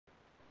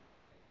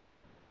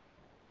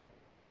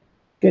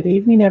Good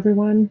evening,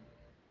 everyone.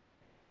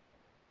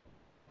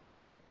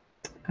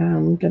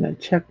 I'm going to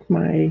check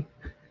my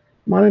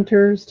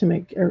monitors to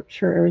make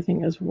sure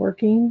everything is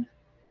working.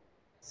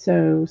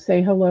 So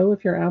say hello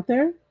if you're out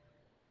there.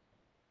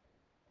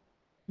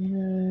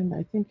 And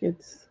I think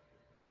it's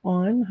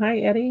on. Hi,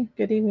 Eddie.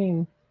 Good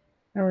evening.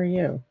 How are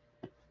you?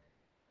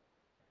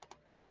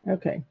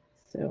 Okay.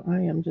 So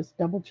I am just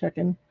double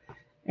checking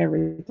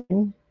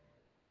everything.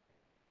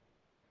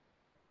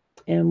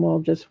 And we'll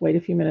just wait a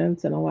few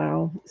minutes and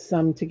allow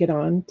some to get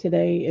on.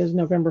 Today is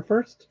November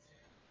 1st,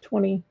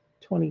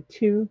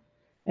 2022.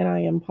 And I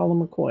am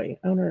Paula McCoy,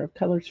 owner of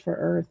Colors for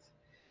Earth.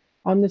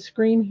 On the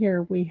screen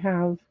here, we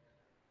have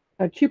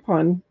a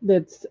coupon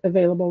that's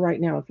available right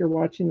now. If you're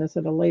watching this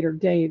at a later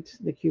date,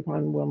 the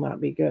coupon will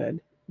not be good,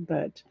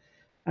 but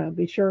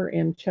be sure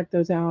and check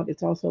those out.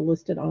 It's also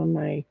listed on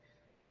my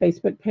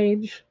Facebook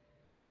page,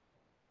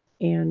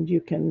 and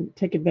you can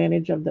take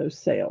advantage of those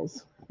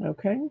sales.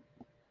 Okay.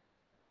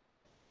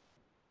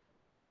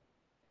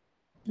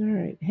 All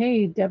right.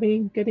 Hey,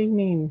 Debbie, good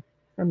evening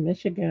from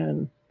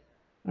Michigan.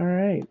 All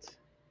right.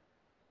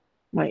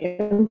 My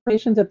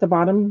information's at the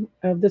bottom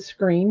of the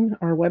screen,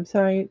 our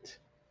website,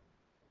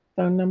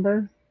 phone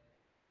number.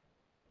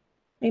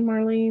 Hey,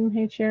 Marlene.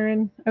 Hey,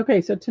 Sharon.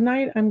 Okay, so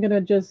tonight I'm going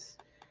to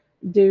just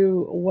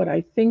do what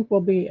I think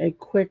will be a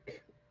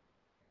quick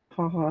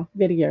haha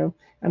video.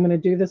 I'm going to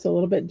do this a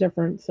little bit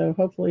different, so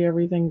hopefully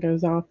everything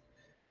goes off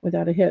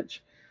without a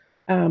hitch.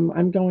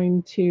 I'm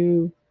going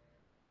to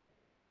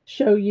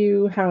show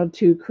you how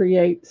to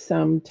create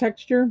some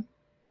texture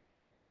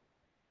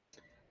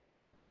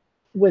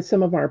with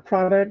some of our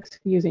products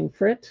using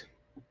Frit.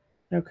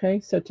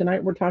 Okay, so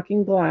tonight we're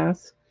talking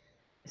glass.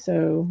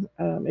 So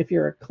if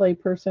you're a clay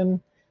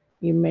person,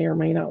 you may or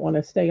may not want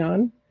to stay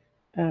on,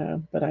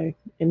 but I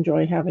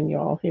enjoy having you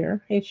all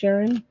here. Hey,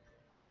 Sharon.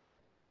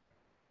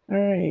 All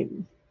right.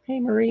 Hey,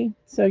 Marie.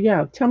 So,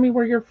 yeah, tell me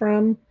where you're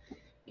from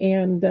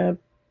and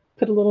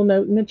put a little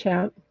note in the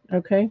chat.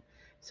 Okay.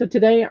 So,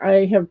 today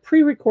I have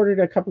pre recorded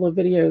a couple of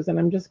videos and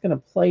I'm just going to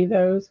play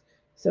those.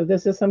 So,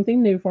 this is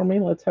something new for me.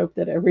 Let's hope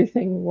that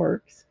everything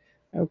works.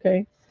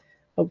 Okay.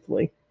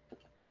 Hopefully.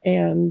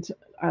 And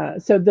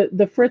so,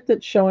 the frit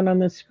that's showing on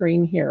the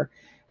screen here.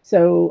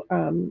 So,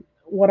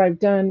 what I've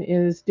done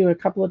is do a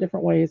couple of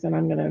different ways and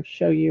I'm going to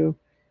show you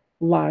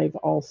live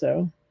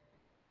also.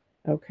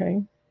 Okay.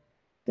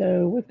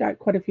 So we've got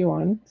quite a few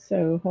on.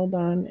 So hold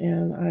on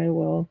and I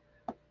will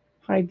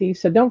hide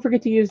these. So don't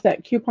forget to use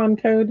that coupon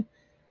code.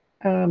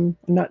 I'm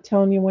not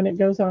telling you when it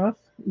goes off,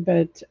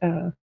 but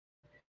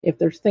if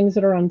there's things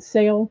that are on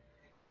sale,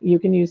 you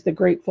can use the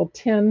Grateful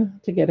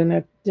 10 to get an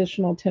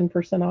additional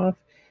 10% off.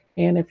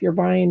 And if you're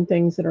buying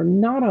things that are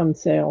not on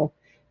sale,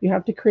 you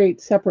have to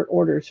create separate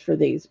orders for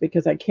these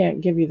because I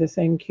can't give you the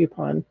same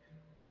coupon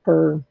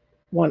per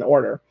one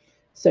order.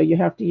 So you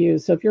have to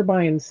use, so if you're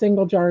buying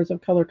single jars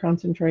of color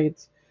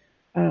concentrates,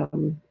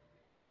 um,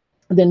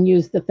 then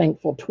use the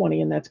Thankful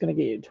 20, and that's going to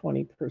get you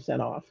 20%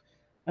 off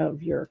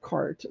of your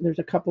cart. There's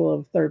a couple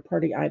of third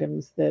party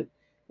items that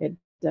it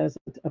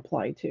doesn't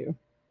apply to.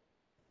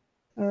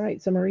 All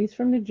right, so Marie's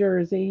from New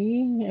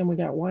Jersey, and we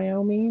got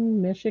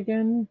Wyoming,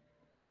 Michigan.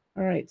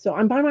 All right, so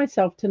I'm by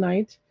myself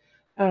tonight,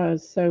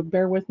 so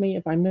bear with me.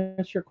 If I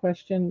miss your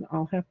question,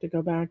 I'll have to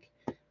go back,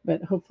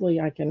 but hopefully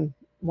I can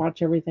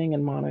watch everything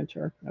and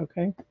monitor.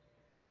 Okay.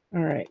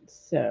 All right,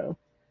 so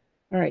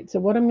all right, so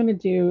what I'm going to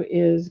do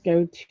is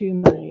go to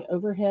my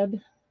overhead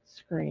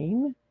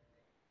screen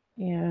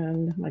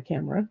and my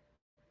camera.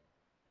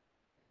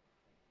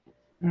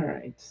 All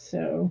right,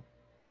 so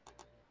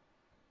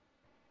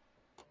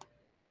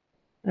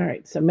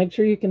make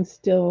sure you can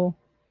still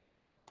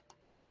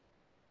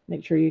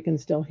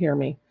hear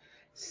me.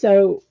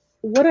 So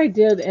what I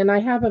did, and I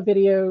have a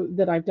video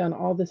that I've done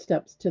all the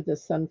steps to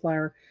this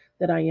sunflower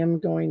that I am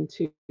going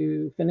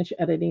to finish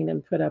editing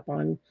and put up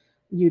on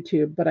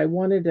YouTube, but I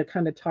wanted to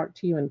kind of talk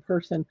to you in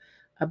person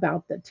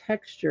about the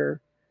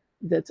texture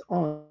that's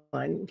on.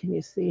 Can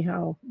you see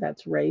how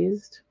that's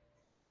raised?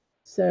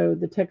 So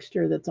the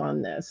texture that's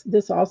on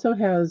this also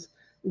has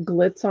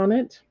glitz on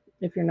it.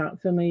 If you're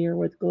not familiar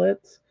with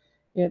glitz,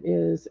 it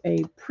is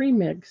a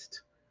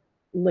pre-mixed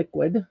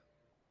liquid.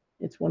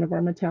 It's one of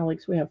our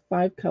metallics. We have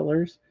 5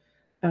 colors.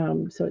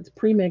 So it's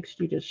pre-mixed.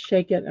 You just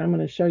shake it. I'm going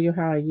to show you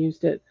how I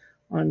used it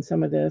on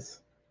some of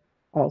this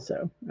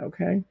also.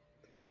 Okay.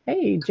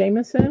 Hey,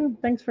 Jameson,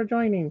 thanks for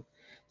joining.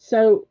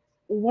 So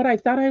what I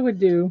thought I would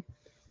do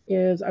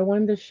is I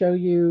wanted to show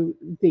you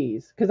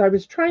these because I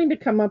was trying to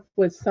come up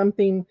with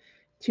something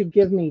to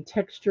give me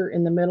texture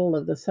in the middle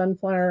of the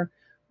sunflower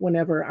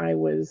whenever I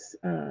was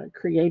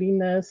creating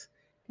this,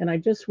 and I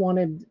just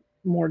wanted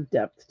more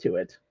depth to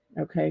it.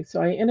 Okay,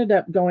 so I ended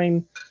up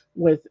going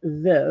with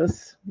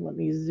this. Let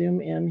me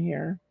zoom in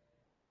here.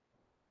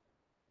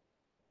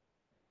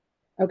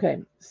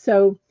 Okay,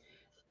 so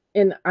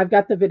and I've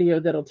got the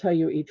video that'll tell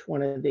you each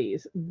one of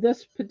these.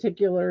 This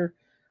particular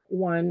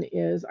one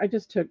is I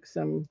just took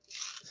some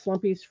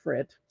Slumpy's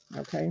Frit,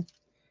 okay,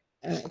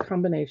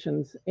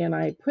 combinations, and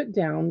I put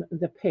down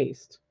the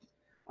paste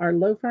our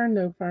low fire,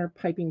 no fire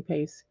piping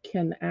paste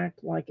can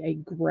act like a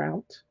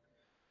grout.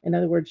 In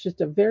other words,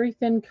 just a very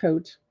thin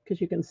coat, because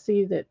you can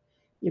see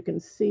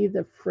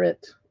the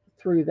frit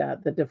through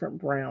that, the different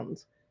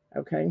browns.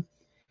 Okay.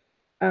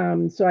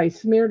 So I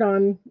smeared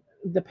on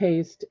the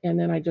paste and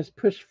then I just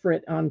pushed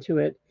frit onto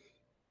it.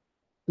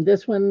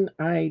 This one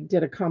I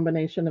did a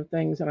combination of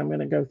things that I'm going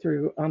to go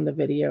through on the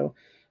video.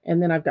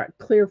 And then I've got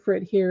clear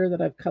frit here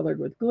that I've colored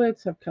with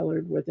glitz, I've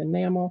colored with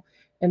enamel,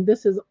 and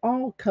this is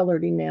all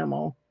colored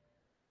enamel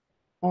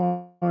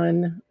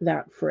on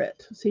that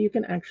frit. So you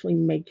can actually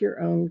make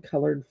your own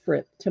colored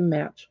frit to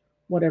match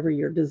whatever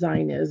your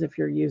design is if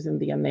you're using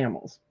the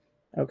enamels.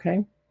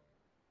 Okay.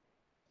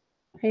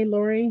 Hey,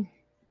 Lori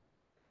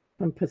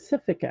from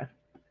Pacifica.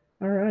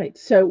 All right.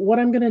 So what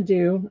I'm going to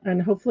do,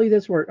 and hopefully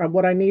this works,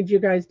 what I need you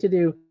guys to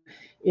do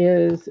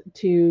is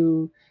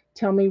to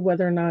tell me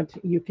whether or not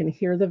you can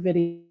hear the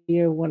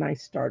video when I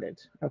started.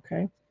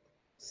 Okay.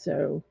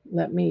 So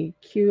let me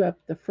cue up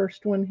the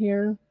first one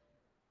here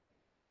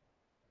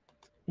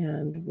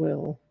and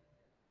we'll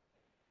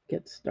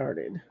get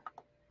started.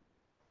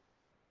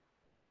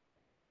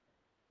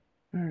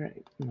 All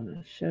right. I'm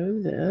going to show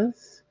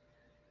this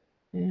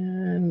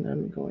and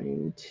I'm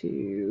going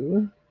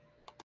to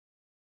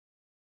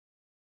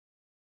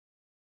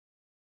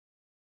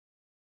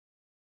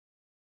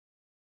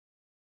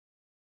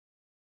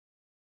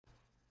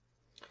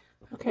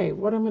okay,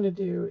 what I'm going to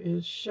do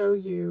is show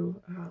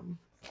you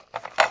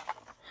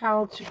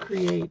how to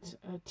create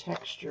a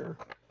texture.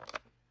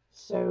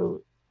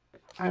 So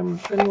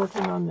I've been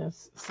working on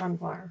this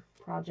sunflower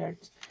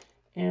project,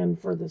 and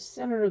for the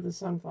center of the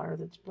sunflower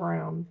that's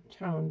brown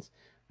tones,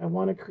 I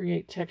want to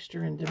create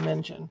texture and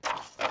dimension.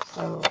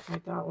 So I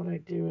thought what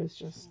I'd do is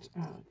just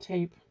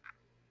tape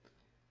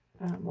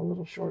a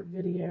little short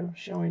video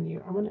showing you.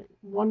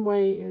 One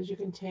way is you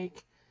can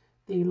take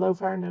the low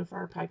fire, no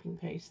fire piping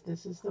paste.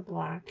 This is the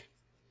black.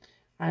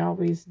 I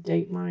always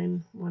date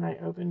mine when I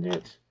opened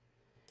it,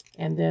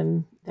 and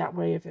then that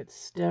way if it's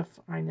stiff,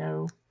 I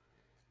know,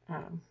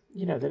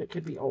 you know, that it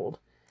could be old.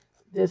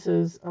 This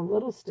is a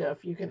little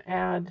stiff. You can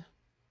add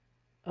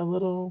a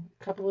little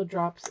couple of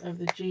drops of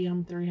the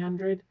GM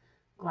 300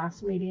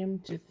 glass medium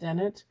to thin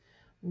it.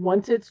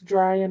 Once it's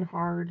dry and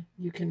hard,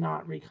 you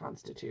cannot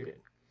reconstitute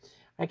it.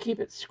 I keep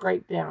it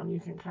scraped down. You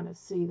can kind of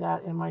see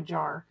that in my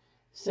jar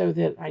so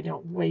that I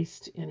don't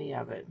waste any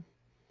of it.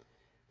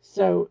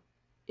 So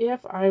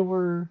if I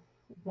were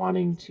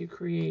wanting to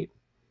create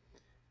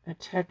a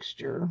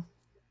texture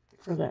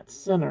for that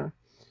center,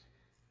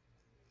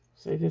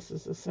 say this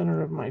is the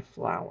center of my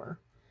flower.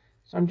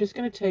 So I'm just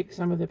going to take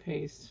some of the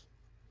paste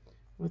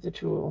with the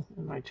tool,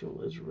 and my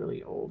tool is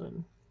really old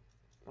and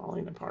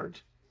falling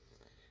apart.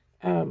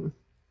 You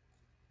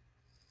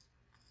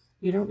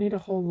don't need a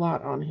whole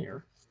lot on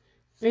here.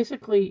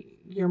 Basically,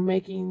 you're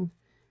making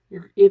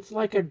it's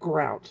like a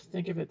grout.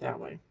 Think of it that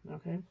way,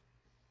 okay?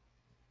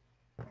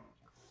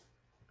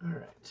 All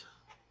right.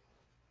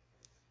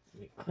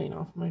 Let me clean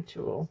off my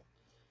tool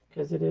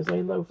because it is a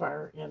low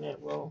fire and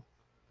it will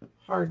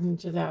harden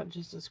to that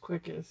just as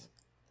quick as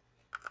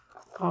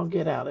I'll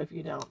get out if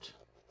you don't.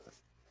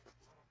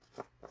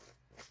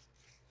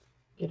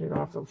 Get it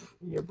off of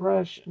your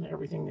brush and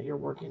everything that you're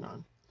working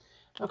on.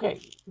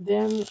 Okay,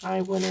 then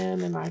I went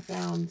in and I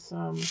found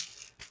some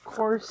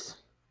coarse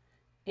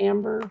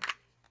amber.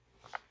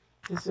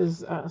 This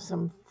is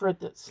some frit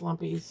that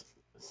Slumpy's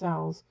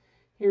sells.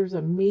 Here's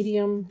a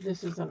medium.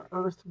 This is an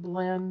earth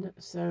blend,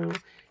 so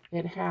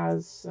it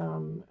has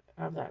some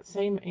of that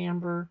same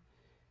amber.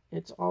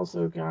 It's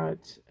also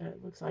got,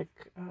 it looks like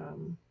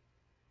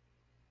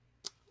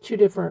two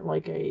different,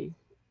 like a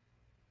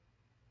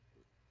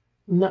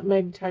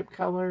nutmeg type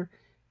color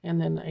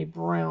and then a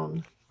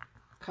brown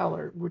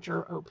color, which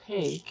are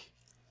opaque.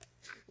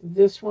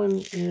 This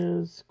one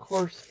is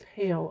coarse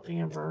pale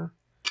amber.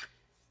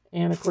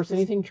 And of course,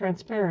 anything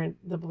transparent,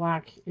 the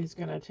black is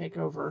going to take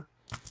over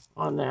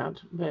on that.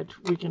 But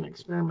we can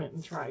experiment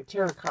and try.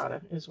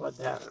 Terracotta is what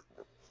that,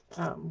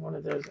 one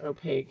of those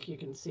opaque. You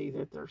can see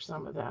that there's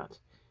some of that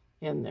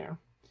in there.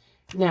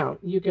 Now,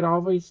 you could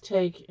always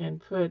take and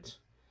put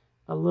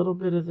a little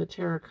bit of the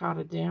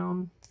terracotta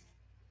down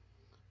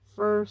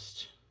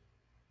first.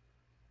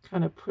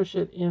 Kind of push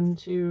it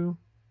into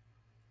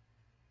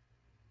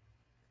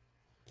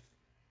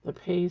the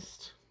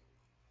paste.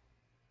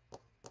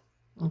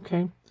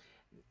 Okay.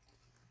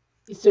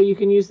 So you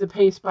can use the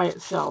paste by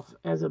itself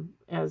as a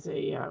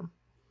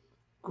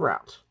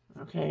grout.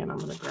 Okay, and I'm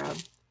going to grab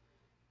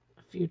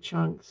a few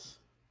chunks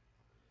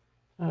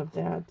of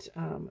that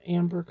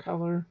amber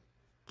color.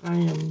 I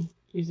am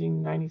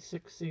using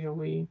 96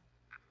 COE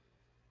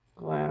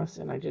glass,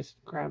 and I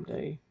just grabbed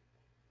a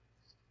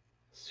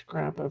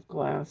scrap of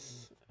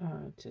glass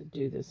to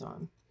do this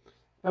on.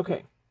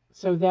 Okay,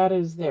 so that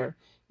is there.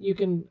 You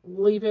can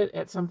leave it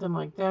at something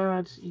like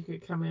that. You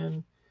could come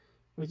in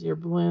with your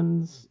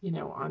blends, you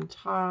know, on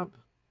top.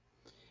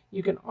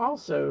 You can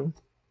also,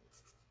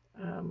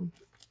 I'm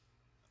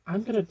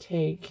going to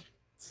take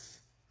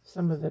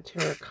some of the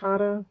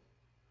terracotta.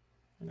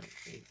 I don't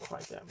need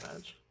quite that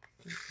much.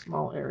 It's a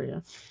small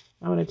area.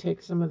 I'm going to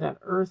take some of that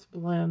earth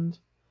blend.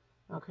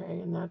 Okay,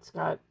 and that's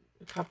got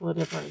a couple of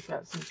different, it's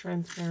got some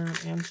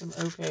transparent and some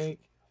opaque.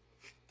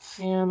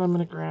 And I'm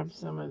going to grab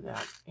some of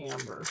that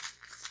amber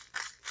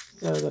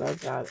so that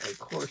I've got a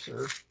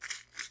coarser,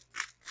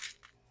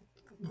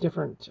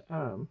 different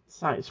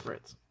size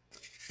fritz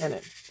in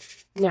it.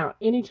 Now,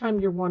 anytime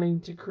you're wanting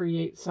to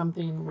create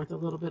something with a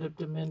little bit of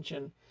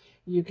dimension,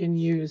 you can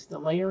use the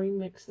layering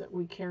mix that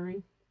we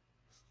carry.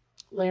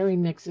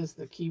 Layering mix is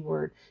the key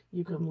word.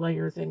 You can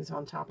layer things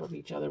on top of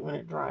each other when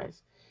it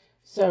dries.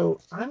 So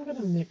I'm going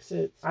to mix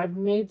it. I've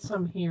made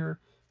some here,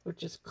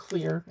 which is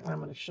clear, and I'm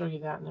going to show you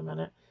that in a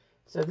minute.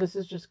 So this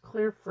is just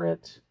clear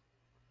frit,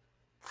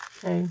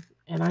 okay?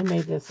 And I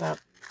made this up,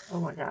 oh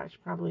my gosh,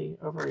 probably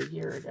over a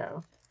year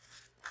ago.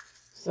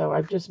 So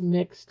I've just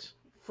mixed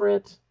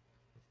frit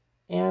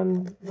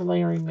and the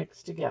layering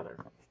mix together.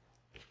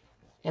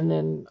 And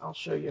then I'll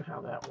show you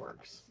how that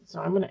works. So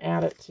I'm going to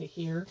add it to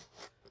here.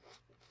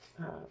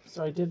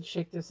 So I did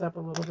shake this up a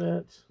little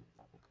bit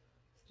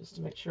just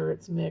to make sure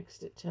it's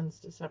mixed. It tends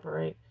to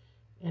separate.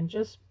 And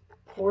just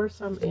pour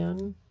some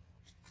in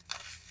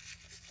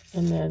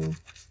and then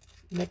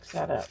mix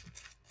that up.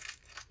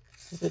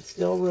 If it's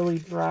still really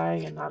dry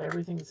and not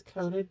everything's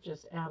coated,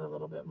 just add a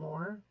little bit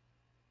more.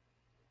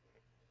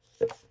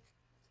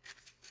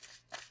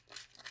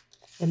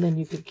 And then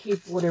you could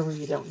keep whatever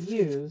you don't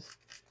use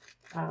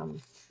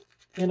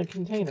in a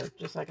container,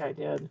 just like I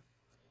did.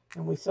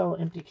 And we sell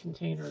empty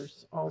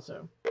containers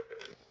also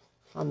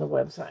on the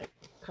website,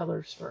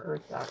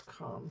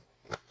 colorsforearth.com.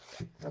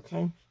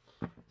 Okay,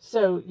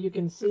 so you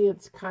can see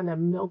it's kind of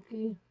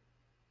milky.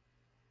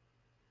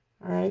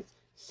 All right,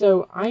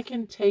 so I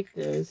can take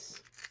this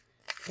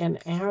and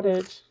add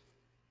it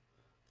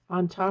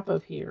on top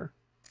of here.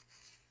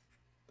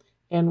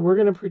 And we're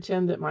going to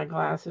pretend that my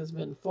glass has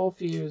been full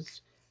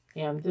fused,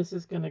 and this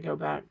is going to go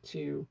back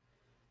to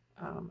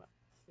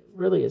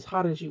really as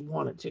hot as you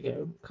want it to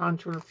go.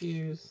 Contour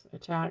fuse,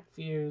 attack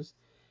fuse,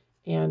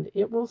 and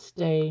it will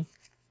stay,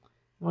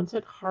 once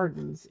it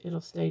hardens, it'll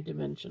stay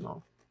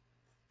dimensional.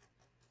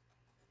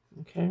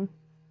 Okay.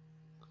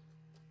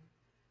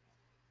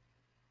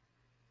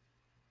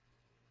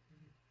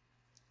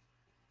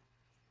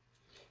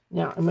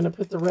 Now I'm going to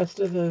put the rest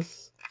of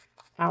this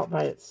out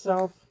by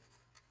itself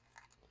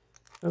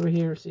over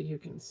here so you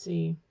can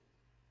see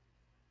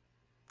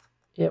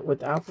it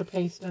without the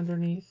paste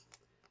underneath,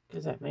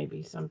 because that may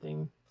be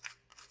something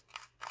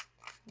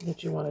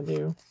that you want to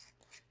do.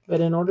 But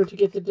in order to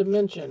get the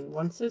dimension,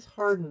 once this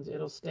hardens,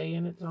 it'll stay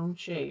in its own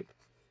shape.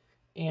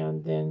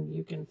 And then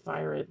you can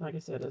fire it, like I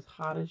said, as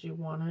hot as you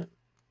want it.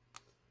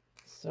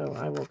 So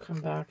I will come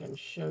back and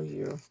show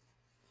you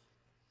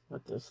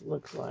what this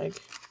looks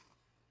like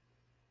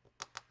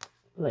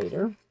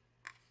later,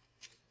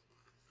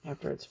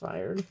 after it's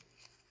fired.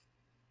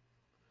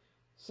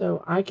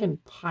 So I can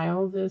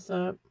pile this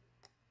up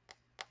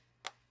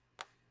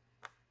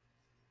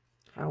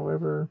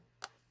however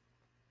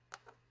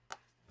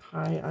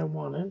high I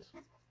want it.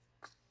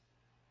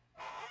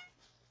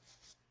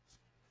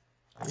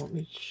 Let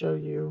me show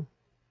you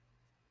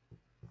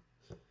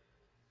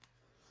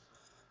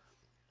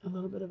a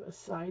little bit of a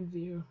side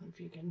view,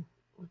 if you can,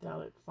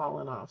 without it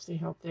falling off. See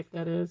how thick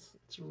that is?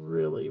 It's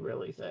really,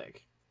 really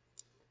thick.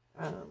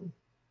 Let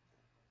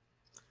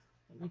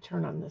me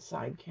turn on the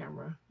side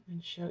camera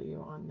and show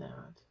you on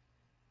that.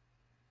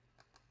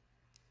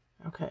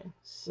 Okay,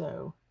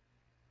 so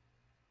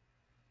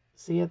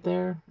see it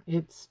there?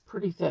 It's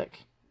pretty thick.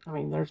 I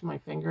mean, there's my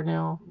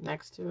fingernail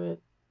next to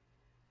it,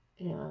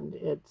 and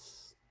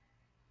it's,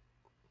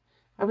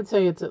 I would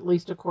say it's at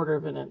least 1/4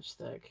 of an inch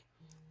thick.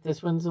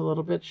 This one's a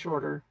little bit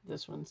shorter.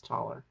 This one's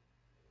taller.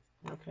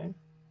 Okay.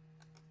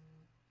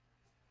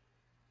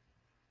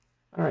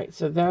 All right,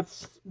 so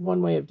that's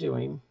one way of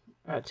doing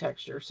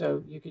texture.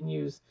 So you can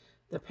use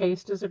the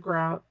paste as a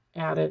grout,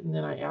 add it, and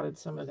then I added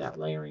some of that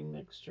layering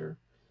mixture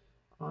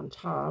on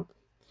top.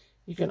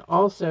 You can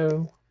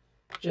also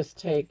just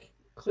take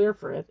clear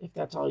frit, if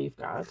that's all you've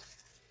got.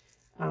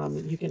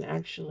 You can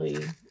actually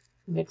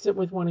mix it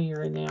with one of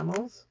your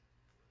enamels.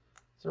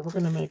 So we're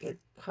going to make a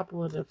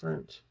couple of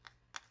different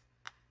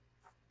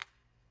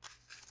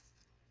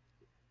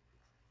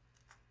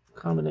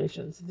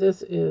combinations.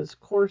 This is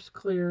coarse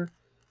clear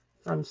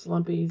from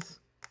Slumpy's,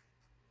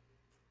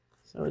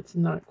 so it's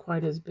not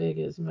quite as big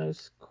as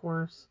most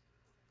coarse.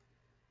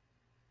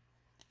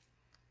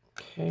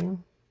 Okay,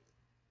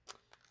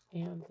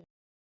 and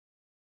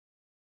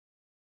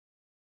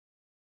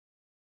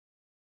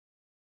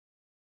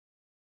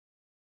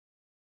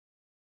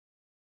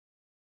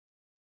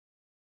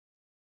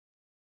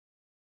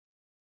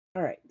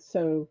all right,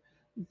 so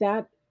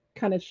that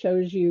kind of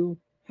shows you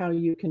how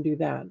you can do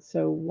that.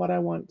 So what I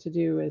want to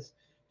do is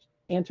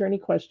answer any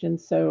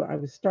questions. So I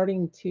was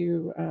starting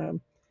to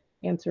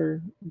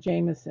answer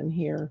Jameson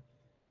here.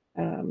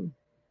 Um,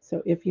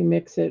 so if you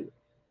mix it,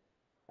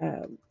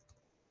 um,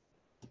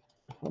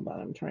 hold on,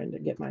 I'm trying to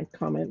get my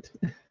comment.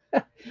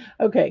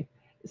 Okay,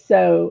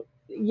 so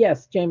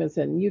yes,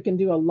 Jameson, you can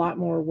do a lot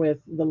more with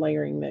the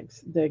layering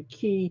mix. The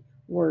key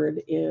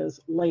word is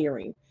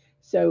layering.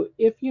 So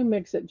if you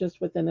mix it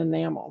just with an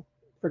enamel,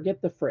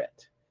 forget the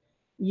frit.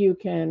 You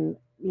can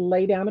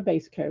lay down a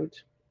base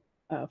coat,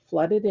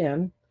 flood it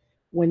in.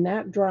 When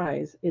that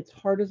dries, it's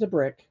hard as a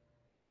brick,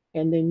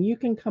 and then you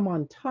can come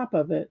on top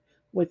of it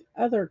with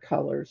other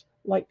colors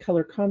like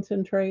color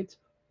concentrates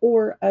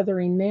or other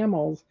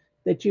enamels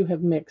that you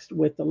have mixed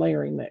with the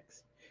layering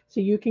mix. So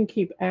you can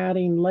keep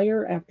adding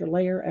layer after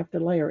layer after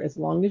layer as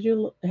long as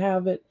you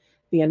have it,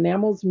 the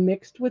enamels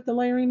mixed with the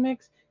layering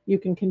mix, you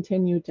can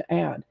continue to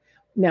add.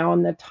 Now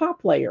on the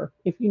top layer,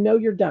 if you know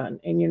you're done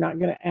and you're not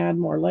going to add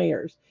more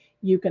layers,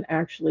 you can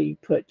actually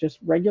put just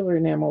regular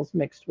enamels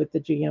mixed with the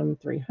GM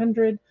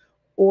 300,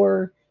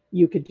 or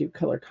you could do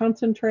color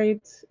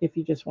concentrates if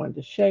you just wanted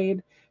to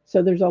shade.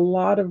 So there's a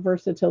lot of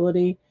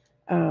versatility,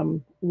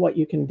 what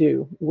you can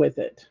do with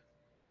it.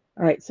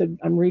 All right, so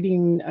I'm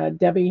reading,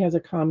 Debbie has a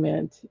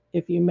comment.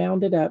 If you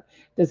mount it up,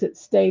 does it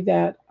stay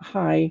that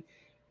high?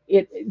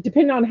 It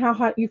depending on how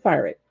hot you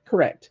fire it,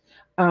 correct.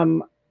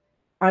 Um,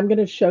 I'm going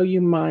to show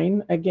you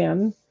mine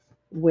again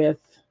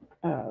with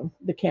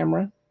the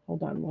camera.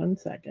 Hold on one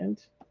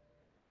second.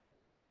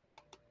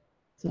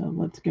 So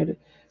let's go to,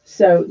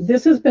 so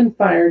this has been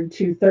fired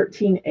to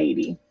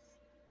 1380.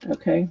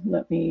 Okay,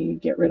 let me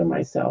get rid of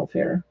myself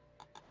here.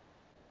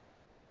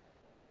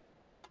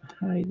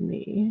 Hide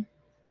me.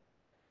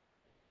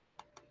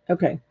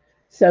 Okay,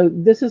 so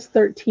this is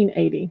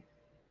 1380.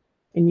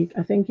 And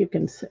I think you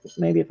can,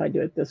 maybe if I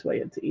do it this way,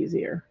 it's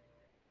easier.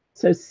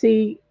 So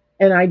see,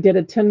 and I did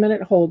a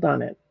 10-minute hold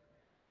on it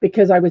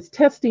because I was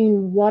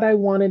testing what I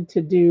wanted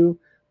to do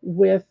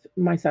with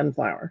my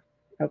sunflower.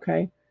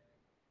 Okay,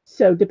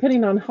 so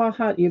depending on how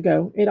hot you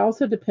go, it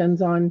also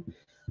depends on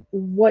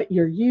what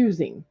you're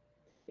using.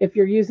 If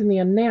you're using the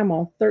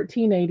enamel,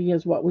 1380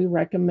 is what we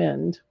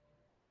recommend.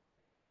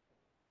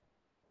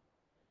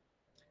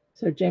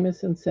 So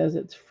Jameson says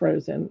it's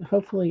frozen.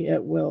 Hopefully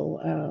it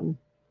will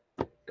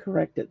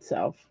correct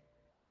itself.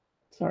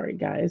 Sorry,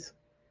 guys.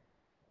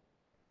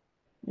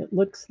 It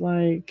looks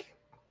like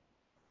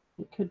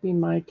it could be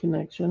my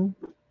connection.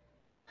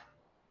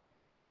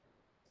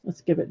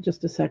 Let's give it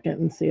just a second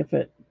and see if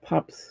it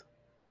pops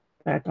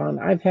back on.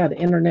 I've had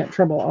internet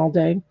trouble all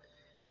day,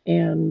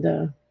 and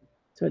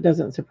so it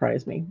doesn't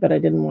surprise me, but I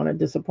didn't want to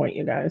disappoint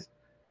you guys.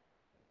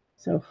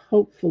 So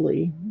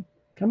hopefully,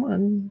 come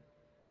on.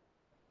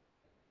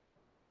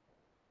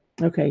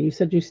 Okay, you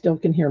said you still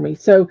can hear me.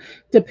 So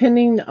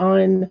depending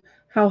on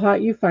how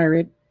hot you fire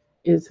it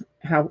is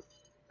how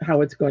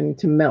it's going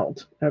to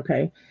melt.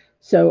 Okay.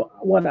 So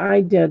what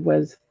I did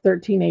was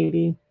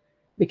 1380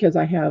 because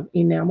I have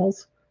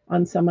enamels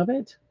on some of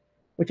it,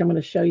 which I'm going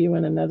to show you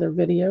in another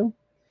video.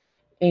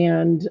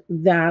 And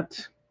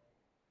that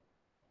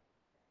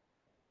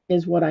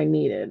is what I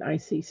needed. I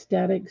see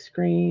static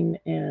screen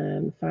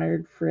and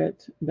fired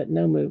frit, but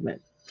no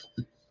movement.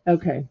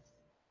 Okay.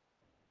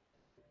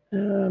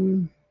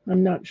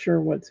 I'm not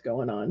sure what's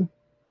going on.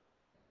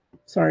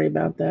 Sorry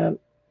about that.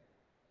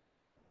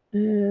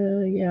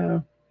 Yeah,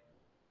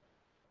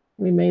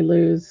 we may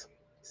lose.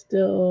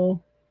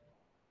 Still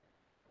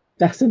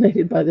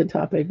fascinated by the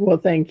topic. Well,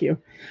 thank you.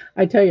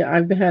 I tell you,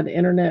 I've had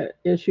internet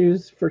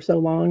issues for so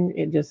long.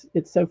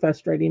 It's so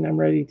frustrating. I'm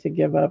ready to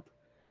give up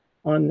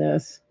on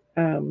this.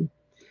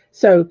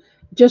 So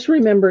just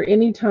remember,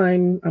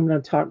 anytime I'm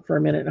going to talk for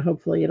a minute, and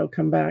hopefully it'll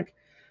come back.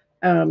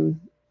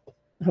 Um,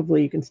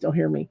 hopefully you can still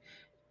hear me.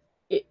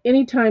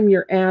 Anytime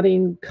you're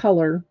adding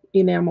color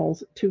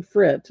enamels to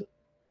frit,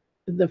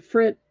 the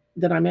frit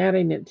that I'm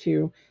adding it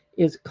to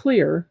is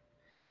clear.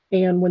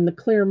 And when the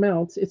clear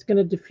melts, it's going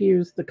to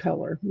diffuse the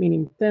color,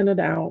 meaning thin it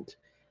out.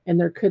 And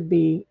there could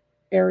be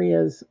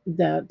areas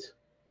that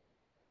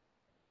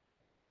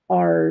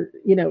are,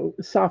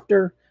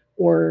 softer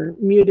or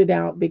muted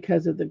out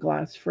because of the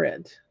glass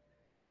frit.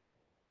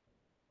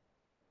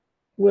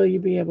 Will you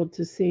be able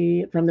to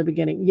see it from the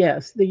beginning?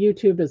 Yes, the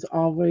YouTube is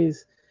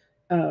always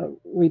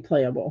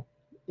replayable.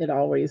 It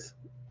always,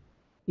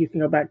 you can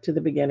go back to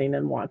the beginning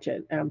and watch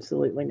it.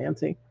 Absolutely,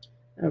 Nancy.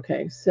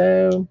 Okay,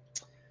 so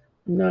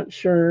I'm not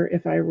sure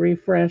if I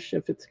refresh,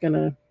 if it's going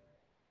to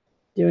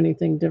do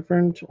anything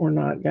different or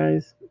not,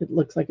 guys. It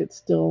looks like it's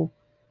still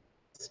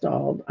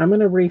stalled. I'm going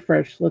to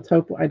refresh. Let's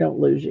hope I don't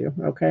lose you,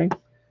 okay?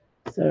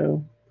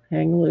 So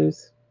hang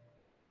loose.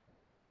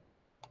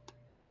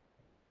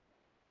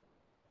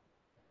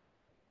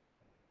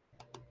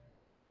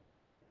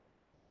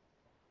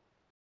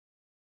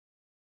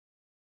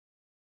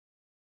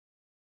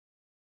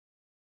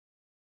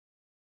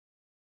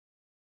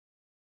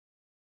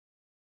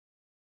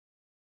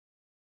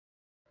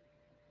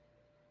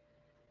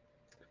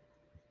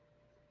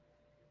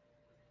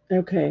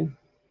 Okay.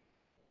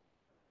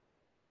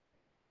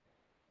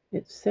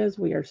 It says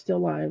we are still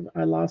live.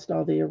 I lost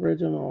all the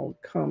original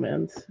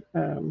comments.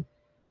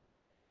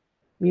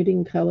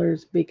 Muting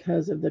colors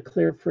because of the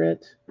clear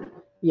frit.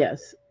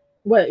 Yes.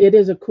 Well, it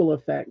is a cool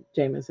effect,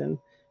 Jameson.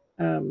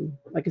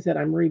 Like I said,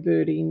 I'm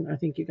rebooting. I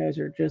think you guys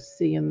are just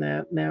seeing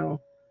that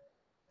now.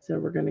 So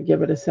we're going to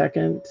give it a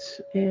second.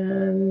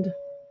 And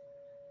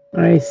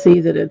I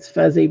see that it's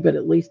fuzzy, but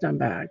at least I'm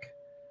back.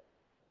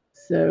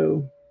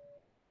 So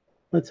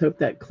Let's hope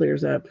that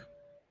clears up.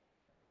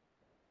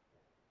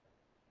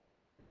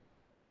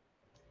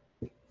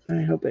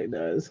 I hope it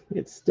does.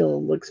 It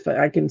still looks fun.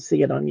 I can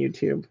see it on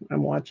YouTube.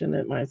 I'm watching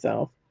it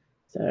myself.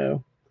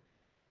 So,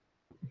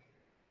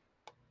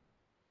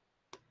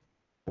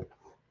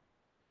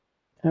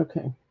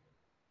 okay.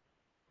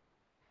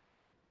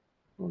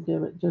 We'll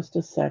give it just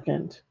a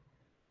second.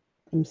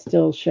 I'm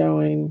still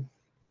showing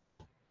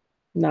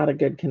not a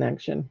good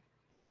connection.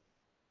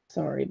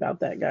 Sorry about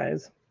that,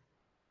 guys.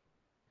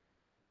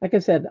 Like I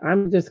said,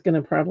 I'm just going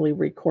to probably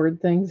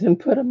record things and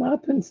put them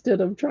up instead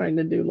of trying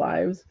to do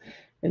lives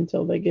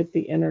until they get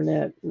the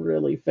internet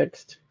really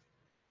fixed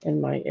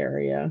in my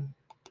area.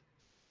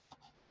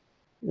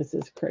 This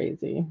is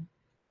crazy.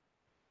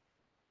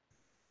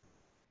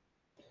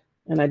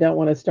 And I don't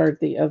want to start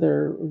the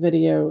other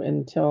video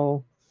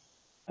until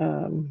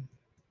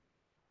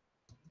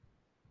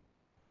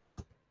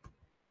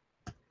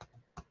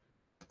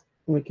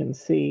we can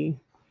see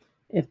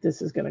if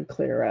this is going to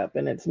clear up,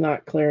 and it's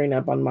not clearing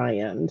up on my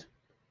end.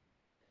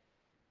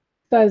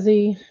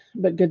 Fuzzy,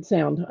 but good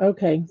sound.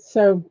 Okay,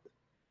 so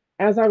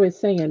as I was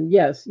saying,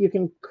 yes, you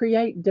can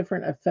create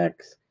different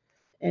effects,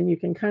 and you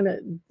can kind of,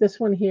 this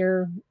one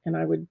here, and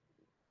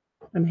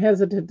I'm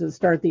hesitant to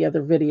start the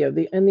other video.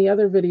 In the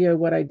other video,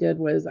 what I did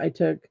was I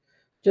took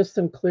just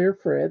some clear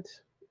frit.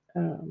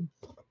 I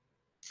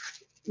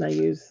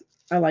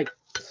like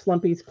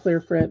Slumpy's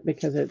clear frit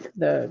because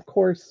the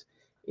coarse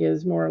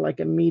is more like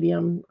a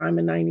medium. I'm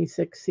a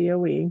 96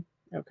 COE.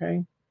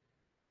 Okay.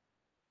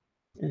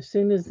 As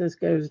soon as this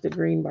goes to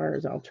green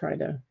bars, I'll try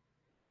to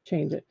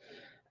change it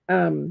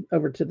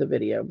over to the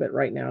video, but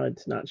right now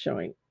it's not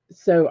showing.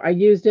 So I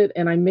used it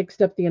and I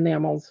mixed up the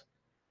enamels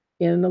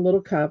in a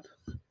little cup,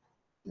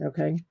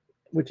 okay,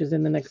 which is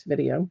in the next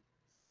video.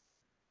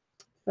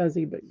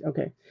 Fuzzy, but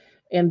okay.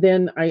 And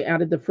then I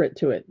added the frit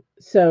to it.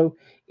 So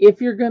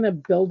if you're going to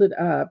build it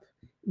up,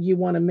 you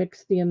want to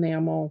mix the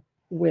enamel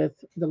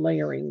with the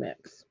layering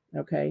mix,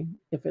 okay?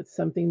 If it's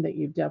something that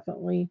you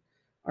definitely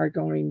are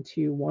going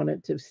to want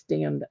it to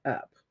stand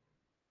up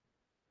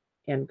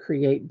and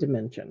create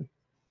dimension.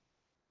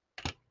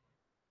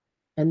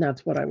 And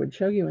that's what I would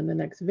show you in the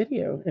next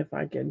video if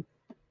I could.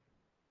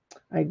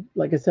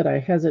 Like I said, I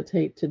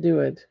hesitate to do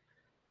it.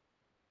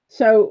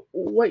 So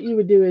what you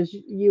would do is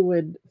you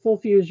would full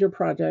fuse your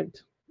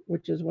project,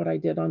 which is what I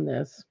did on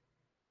this.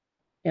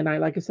 And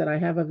like I said, I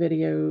have a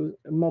video,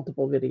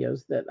 multiple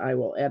videos that I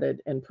will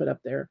edit and put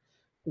up there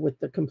with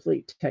the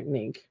complete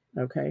technique.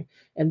 Okay.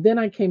 And then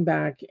I came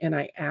back and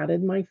I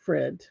added my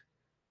frit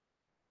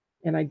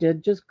and I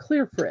did just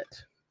clear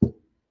frit.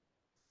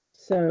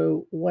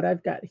 So what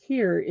I've got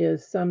here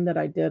is some that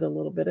I did a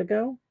little bit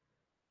ago.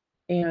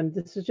 And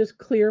this is just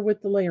clear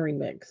with the layering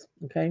mix.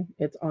 Okay.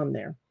 It's on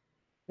there.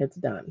 It's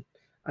done.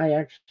 I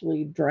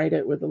actually dried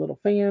it with a little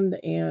fan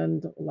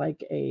and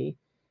like a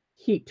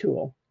heat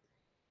tool.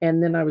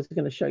 And then I was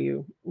going to show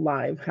you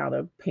live how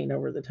to paint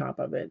over the top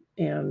of it.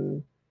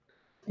 And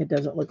it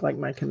doesn't look like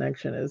my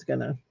connection is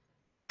going to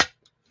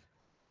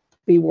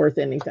be worth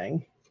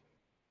anything.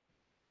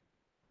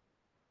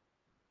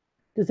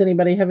 Does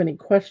anybody have any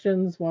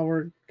questions while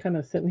we're kind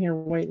of sitting here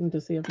waiting to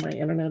see if my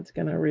internet's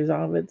going to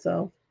resolve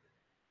itself?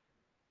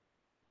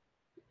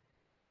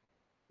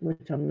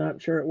 Which I'm not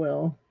sure it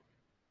will.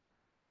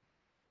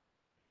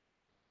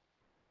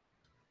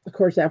 Of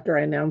course, after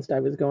I announced I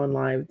was going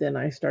live, then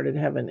I started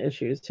having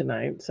issues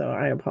tonight, so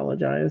I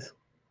apologize.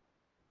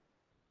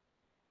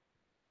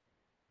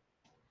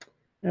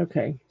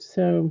 Okay,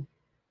 so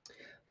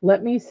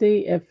let me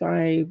see if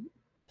I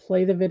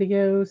play the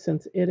video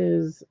since it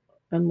is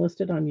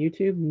unlisted on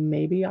YouTube.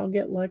 Maybe I'll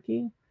get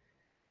lucky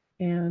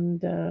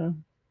and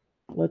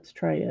let's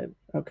try it.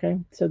 Okay,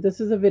 so this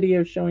is a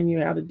video showing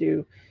you how to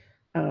do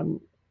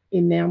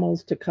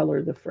enamels to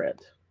color the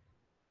frit.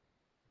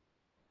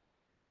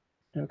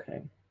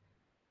 Okay.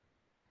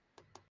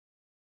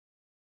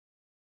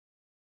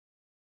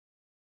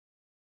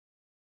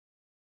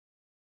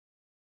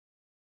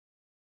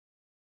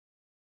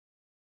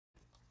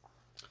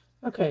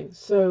 Okay,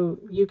 so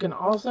you can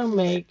also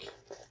make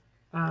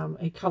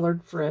a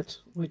colored frit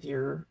with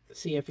your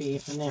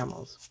CFE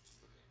enamels.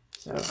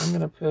 So I'm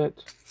going to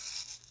put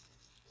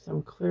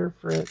some clear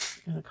frit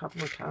in a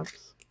couple of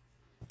cups.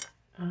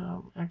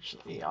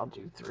 Actually, I'll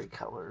do 3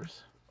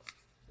 colors.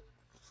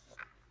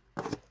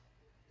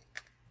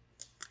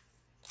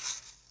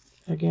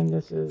 Again,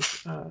 this is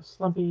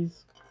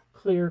Slumpy's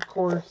clear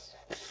coarse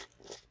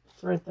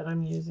frit that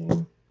I'm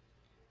using.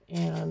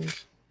 And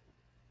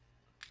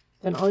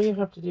then all you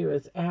have to do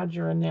is add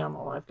your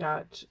enamel. I've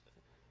got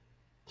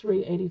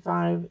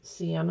 385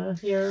 sienna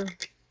here.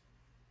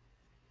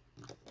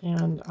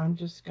 And I'm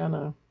just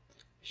gonna,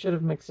 should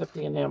have mixed up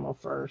the enamel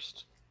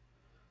first.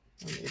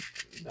 Let me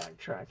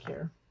backtrack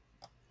here.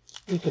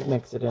 You could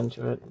mix it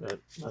into it, but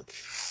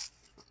let's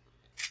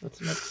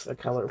mix the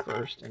color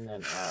first and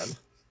then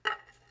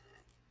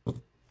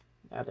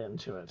add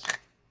into it.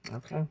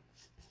 Okay.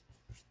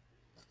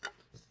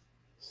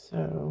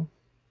 So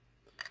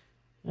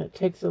it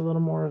takes a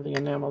little more of the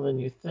enamel than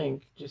you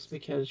think, just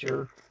because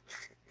you're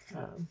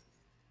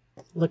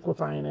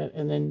liquefying it,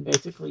 and then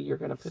basically you're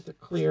going to put the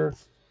clear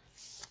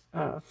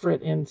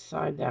frit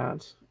inside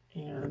that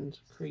and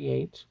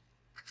create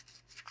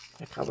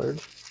a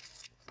colored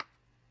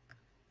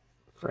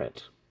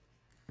frit.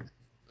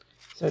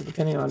 So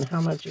depending on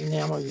how much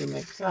enamel you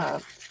mix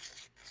up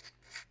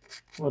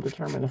will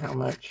determine how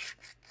much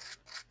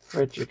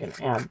frit you can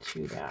add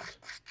to that.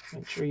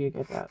 Make sure you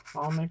get that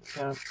all mixed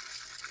up.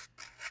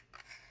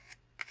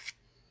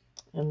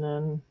 And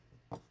then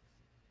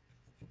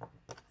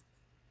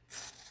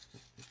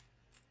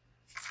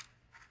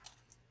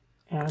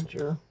add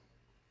your,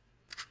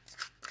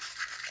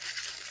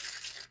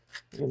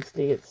 you can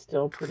see it's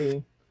still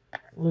pretty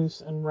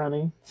loose and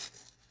runny.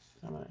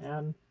 So I'm going to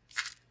add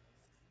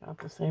about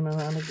the same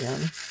amount again.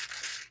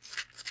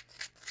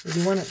 So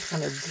you want it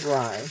kind of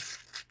dry.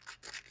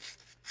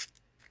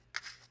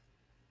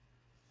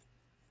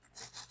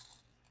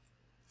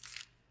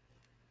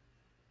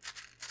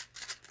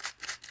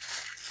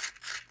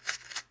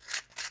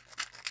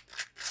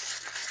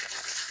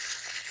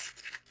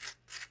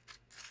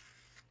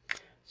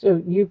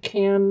 So you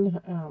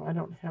can, I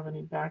don't have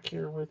any back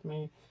here with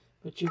me,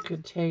 but you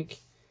could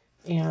take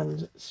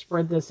and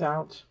spread this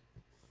out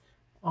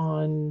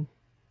on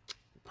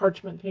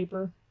parchment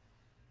paper.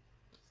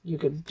 You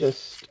could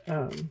just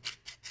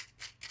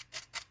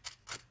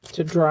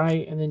to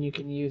dry, and then you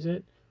can use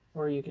it,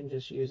 or you can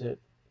just use it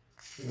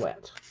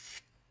wet.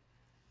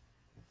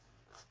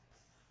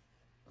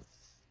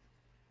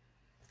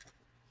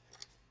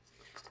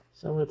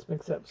 So let's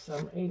mix up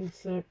some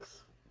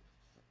 86.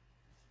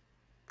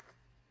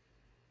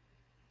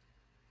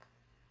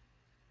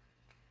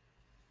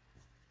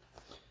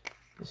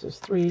 This is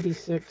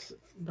 386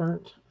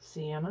 burnt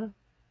sienna.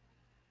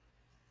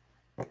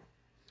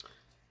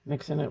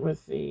 Mixing it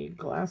with the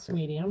glass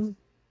medium.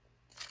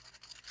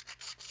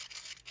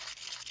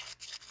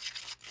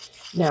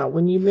 Now,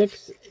 when you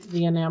mix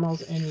the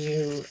enamels and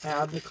you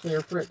add the clear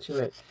frit to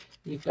it,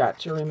 you've got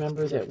to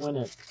remember that when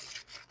it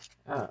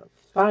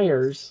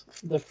fires,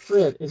 the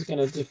frit is going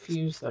to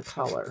diffuse the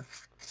color,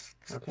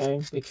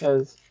 okay?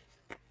 Because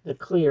the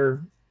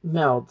clear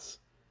melts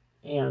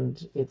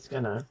and it's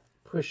going to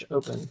push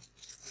open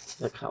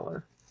the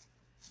color.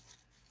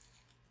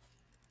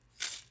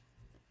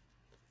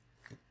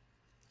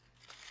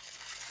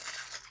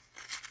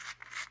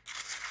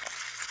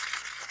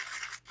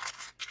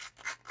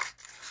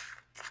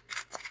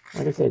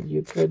 Like I said,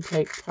 you could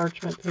take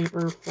parchment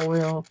paper,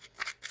 foil,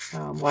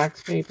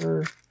 wax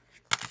paper,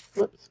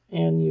 whoops,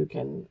 and you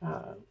can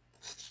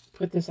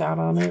put this out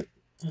on it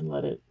and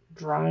let it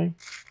dry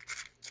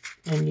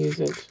and use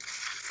it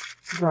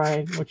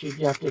dry. What you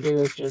have to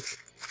do is just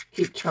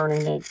keep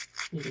turning it.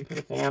 You can put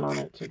a fan on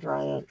it to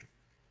dry it.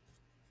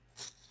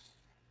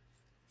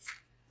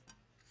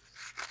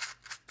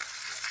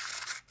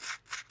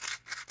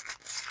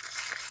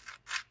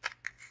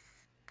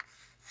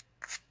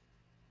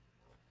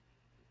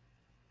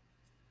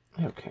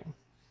 Okay.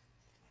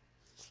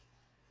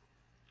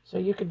 So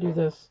you could do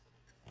this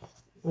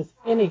with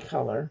any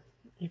color.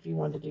 If you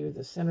want to do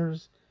the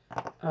centers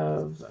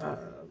of,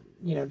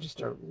 you know,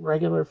 just a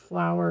regular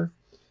flower,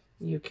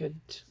 you could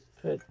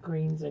put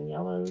greens and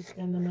yellows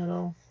in the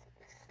middle.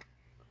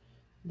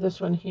 This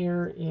one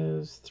here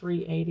is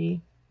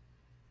 380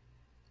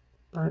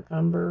 burnt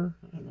umber,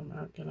 and I'm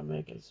not going to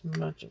make as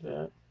much of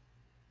it.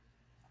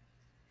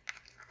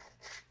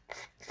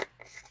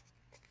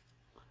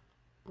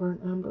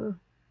 Burnt umber.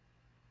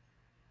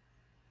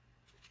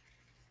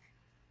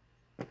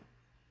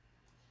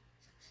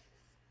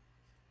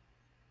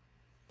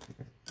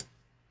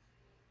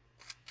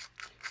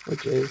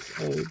 Which is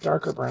a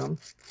darker brown.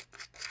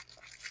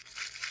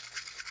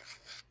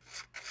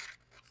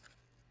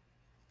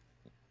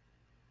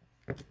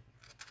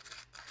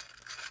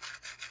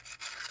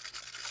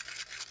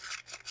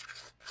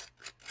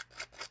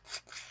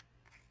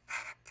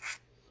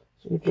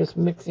 So you're just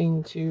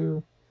mixing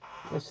to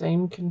the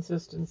same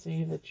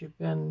consistency that you've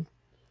been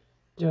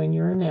doing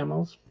your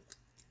enamels.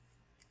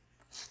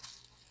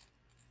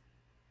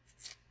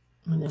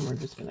 And then we're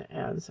just going to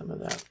add some of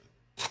that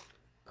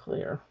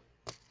clear.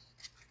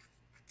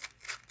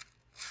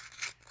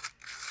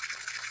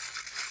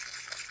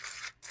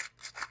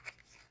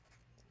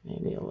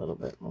 Maybe a little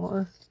bit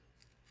more.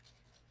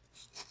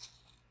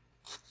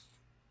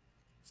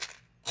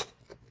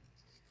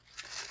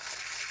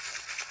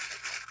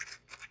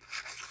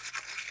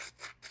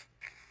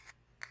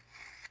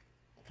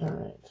 All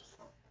right.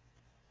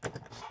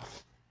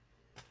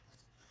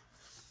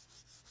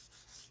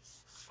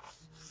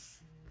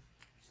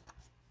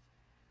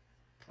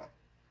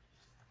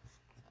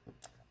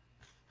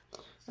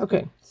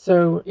 Okay,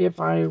 so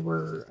if I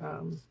were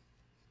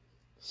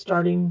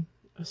starting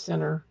a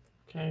center,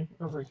 okay,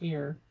 over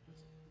here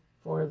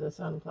for the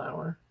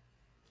sunflower,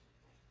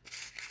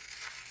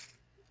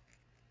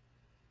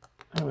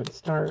 I would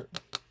start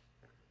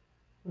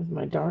with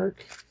my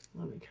dark.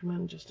 Let me come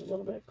in just a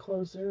little bit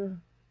closer.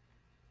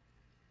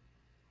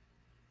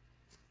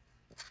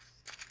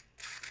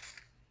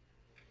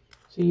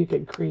 So you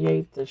could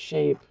create the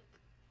shape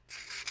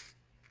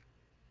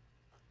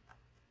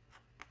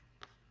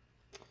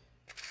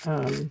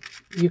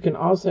You can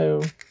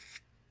also,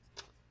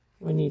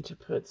 we need to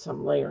put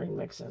some layering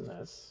mix in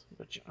this,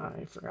 which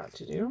I forgot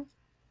to do.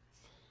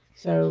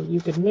 So you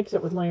could mix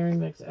it with layering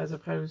mix as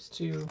opposed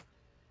to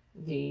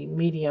the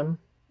medium,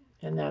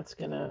 and that's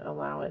going to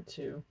allow it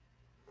to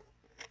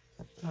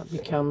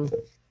become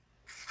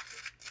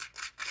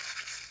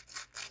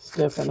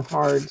stiff and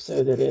hard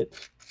so that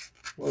it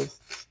will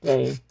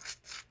stay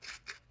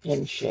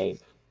in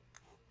shape.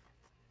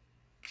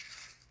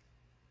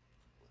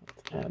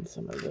 Let's add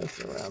some of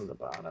this around the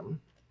bottom.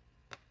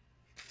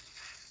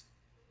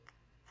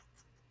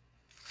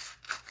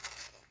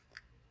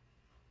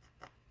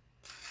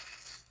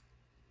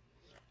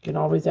 You can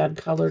always add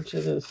color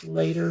to this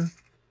later,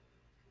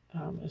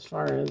 as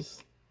far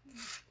as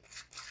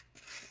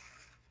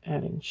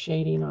adding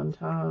shading on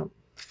top,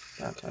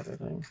 that type of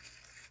thing.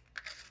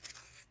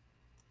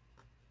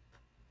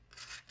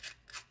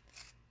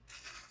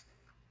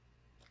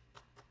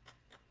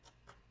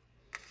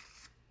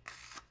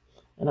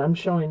 And I'm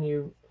showing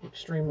you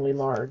extremely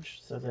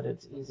large so that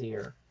it's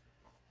easier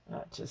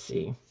to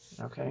see.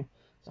 Okay,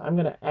 so I'm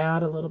going to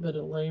add a little bit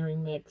of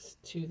layering mix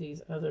to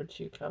these other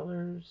two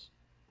colors.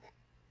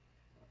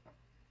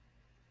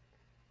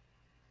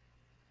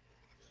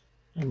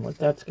 And what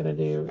that's going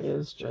to do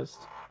is just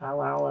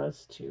allow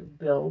us to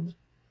build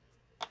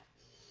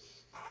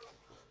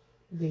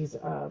these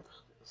up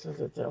so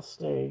that they'll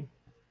stay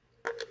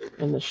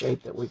in the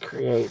shape that we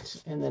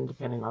create, and then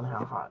depending on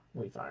how hot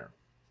we fire.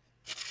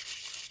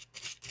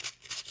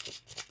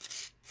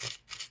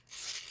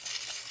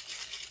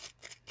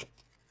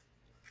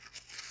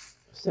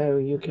 So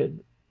you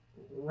could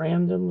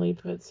randomly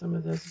put some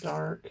of this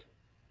dark.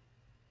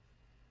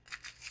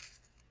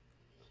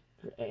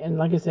 And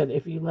like I said,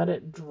 if you let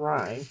it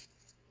dry,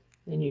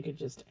 then you could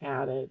just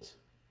add it.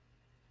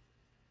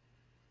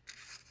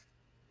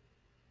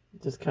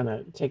 Just kind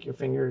of take your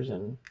fingers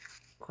and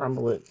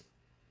crumble it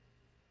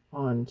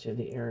onto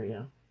the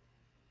area.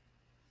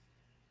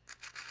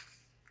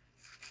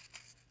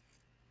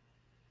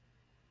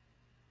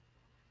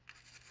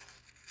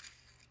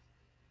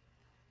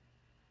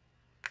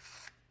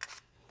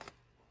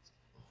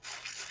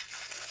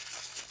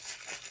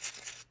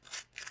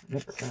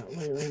 Mix that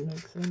layering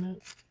mix in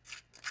it.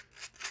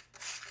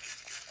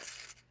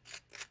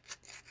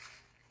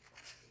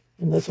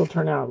 And this will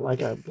turn out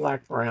like a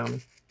black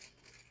brown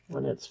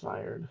when it's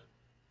fired.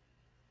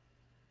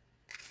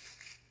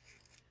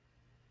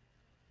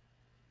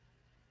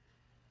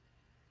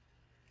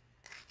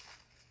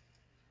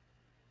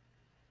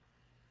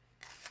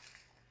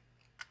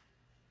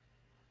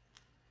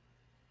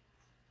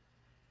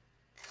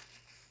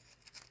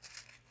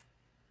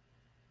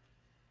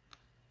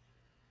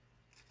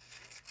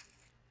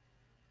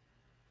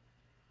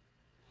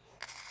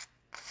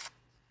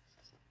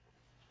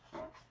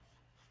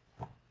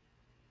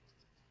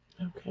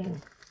 Okay.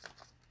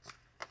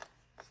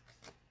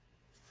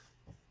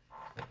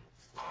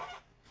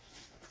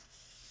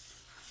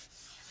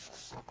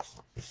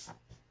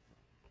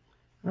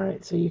 All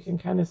right, so you can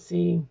kind of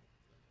see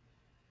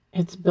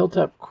it's built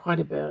up quite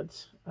a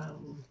bit.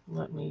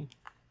 Let me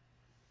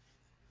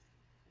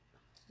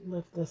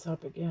lift this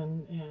up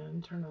again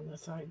and turn on the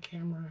side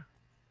camera.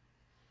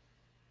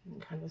 You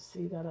can kind of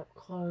see that up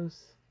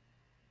close.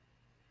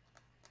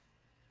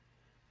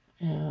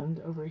 And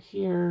over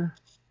here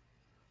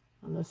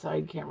on the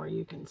side camera,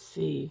 you can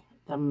see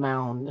the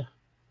mound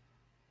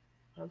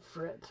of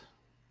frit.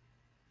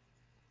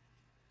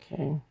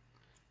 Okay,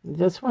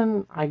 this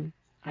one I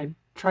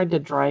tried to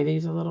dry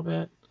these a little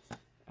bit,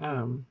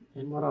 and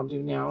what I'll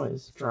do now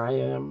is dry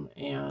them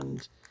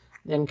and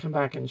then come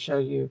back and show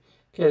you,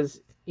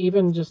 because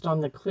even just on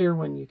the clear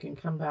one, you can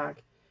come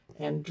back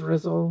and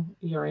drizzle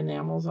your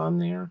enamels on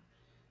there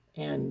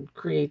and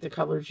create the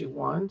colors you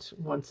want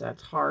once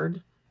that's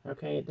hard.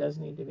 Okay, it does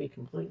need to be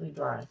completely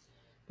dry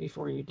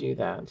before you do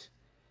that.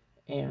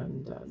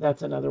 And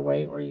that's another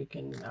way. Or you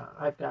can,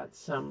 I've got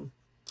some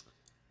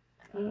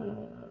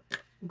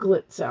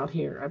glitz out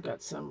here. I've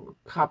got some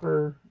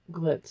copper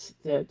glitz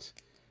that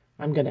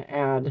I'm going to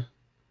add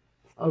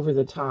over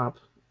the top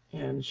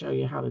and show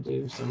you how to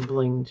do some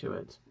bling to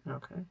it.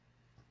 Okay.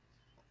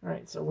 All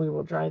right, so we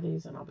will dry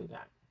these and I'll be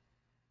back.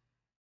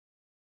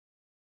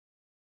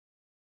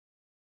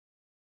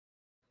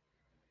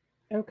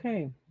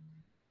 Okay,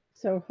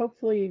 so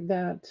hopefully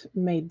that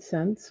made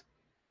sense,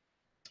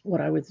 what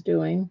I was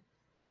doing.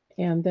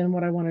 And then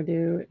what I want to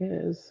do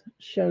is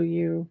show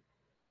you,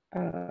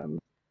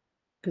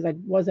 because I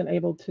wasn't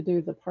able to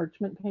do the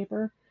parchment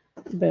paper,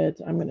 but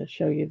I'm going to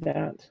show you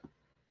that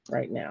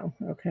right now.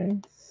 Okay,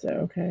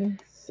 so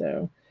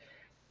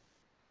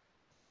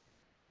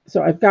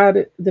I've got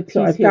the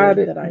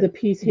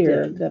piece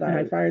here that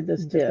I fired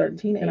this to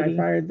 1380, and I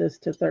fired this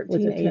to 1380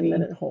 with a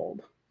 10-minute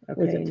hold. Okay,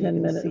 with a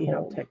 10-minute hold.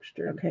 How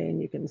textured. Okay,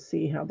 and you can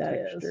see how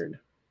textured.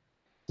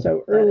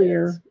 So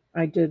earlier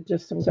I did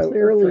just some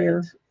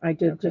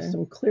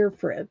clear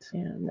frit.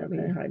 And let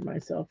me hide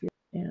myself.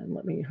 And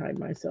let me hide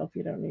myself.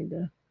 You don't need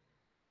to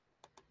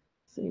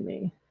see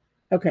me.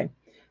 Okay,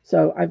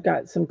 So I've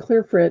got some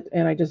clear frit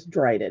and I just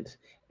dried it.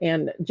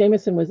 And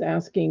Jameson was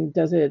asking,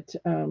 does it,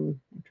 I'm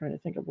trying to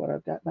think of what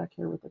I've got back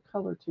here with the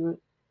color to it.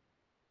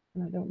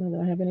 And I don't know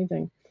that I have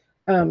anything.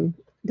 Um,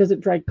 does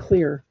it dry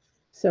clear?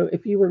 So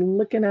if you were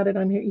looking at it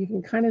on here, you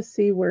can kind of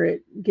see where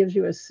it gives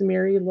you a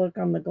smeary look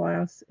on the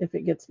glass if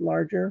it gets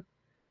larger,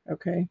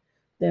 okay,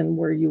 than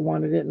where you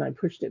wanted it. And I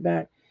pushed it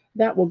back.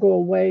 That will go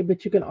away,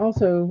 but you can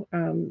also,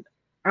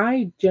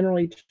 I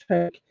generally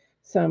take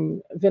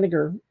some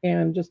vinegar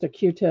and just a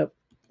Q-tip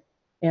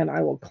and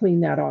I will clean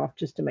that off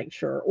just to make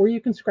sure. Or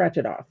you can scratch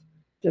it off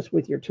just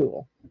with your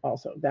tool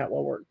also. That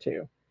will work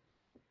too.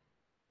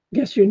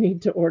 Guess you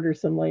need to order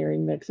some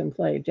layering mix and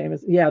play,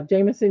 Jameson. Yeah,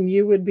 Jameson,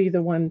 you would be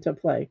the one to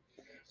play.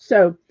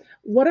 So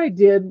what I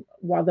did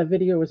while the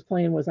video was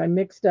playing was I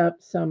mixed up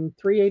some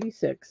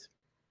 386,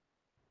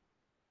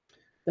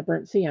 the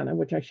burnt sienna,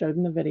 which I showed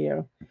in the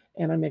video,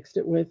 and I mixed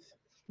it with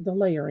the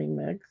layering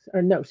mix.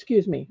 Or no,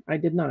 excuse me, I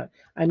did not.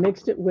 I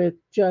mixed it with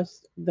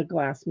just the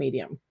glass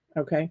medium,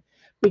 okay?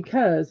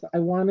 Because I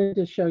wanted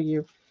to show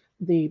you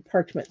the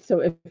parchment. So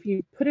if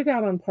you put it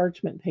out on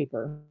parchment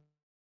paper,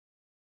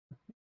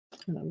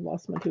 and I've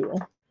lost my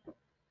tool,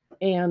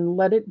 and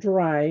let it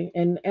dry.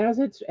 And as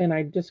it's, and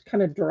I just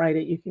kind of dried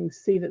it, you can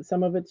see that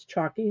some of it's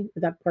chalky,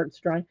 that part's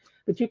dry,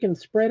 but you can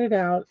spread it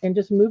out and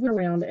just move it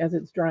around as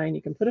it's drying.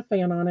 You can put a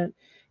fan on it,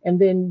 and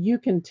then you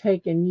can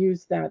take and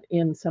use that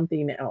in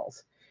something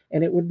else,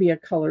 and it would be a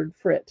colored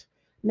frit.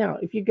 Now,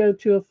 if you go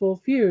to a full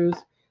fuse,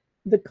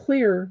 the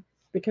clear,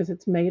 because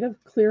it's made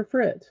of clear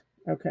frit,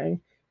 okay,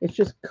 it's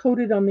just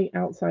coated on the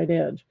outside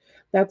edge.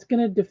 That's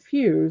going to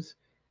diffuse,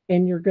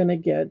 and you're going to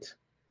get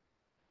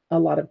a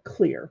lot of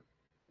clear.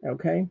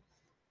 Okay.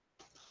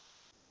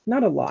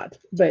 Not a lot,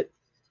 but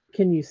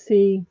can you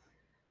see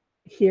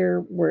here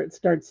where it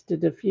starts to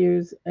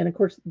diffuse? And of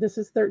course, this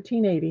is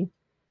 1380.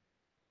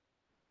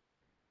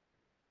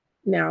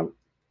 Now,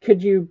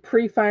 could you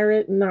pre-fire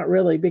it? Not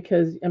really,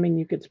 because I mean,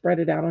 you could spread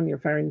it out on your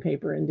firing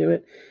paper and do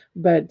it,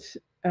 but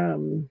I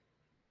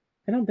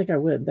don't think I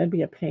would. That'd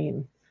be a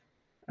pain.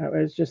 I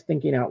was just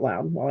thinking out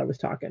loud while I was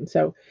talking.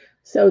 So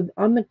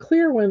on the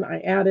clear one,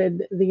 I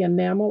added the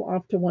enamel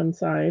off to one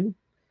side,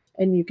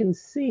 and you can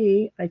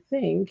see, I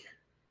think,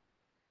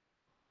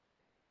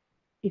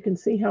 you can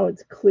see how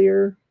it's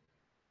clear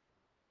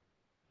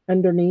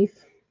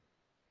underneath.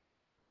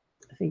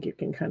 I think you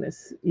can kind of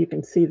you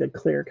can see the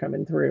clear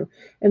coming through.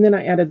 And then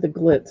I added the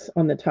glitz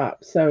on the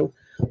top. So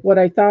what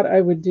I thought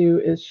I would do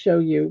is show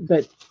you,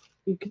 but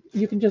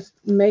you can just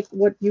make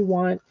what you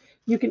want.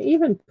 You can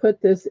even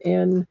put this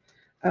in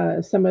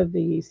some of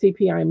the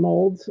CPI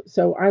molds.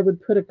 So I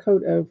would put a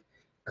coat of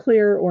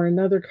clear or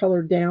another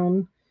color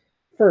down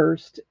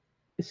first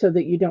so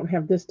that you don't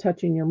have this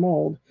touching your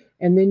mold.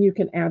 And then you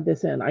can add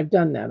this in. I've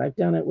done that. I've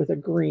done it with a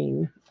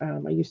green.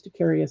 I used to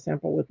carry a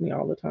sample with me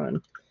all the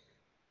time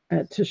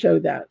to show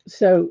that.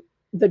 So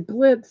the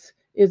glitz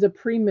is a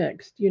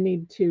pre-mixed. You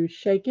need to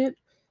shake it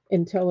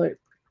until it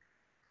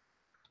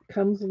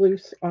comes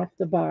loose off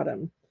the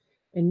bottom.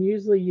 And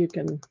usually you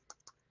can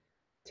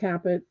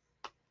tap it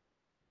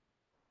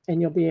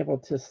and you'll be able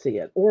to see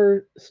it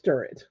or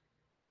stir it.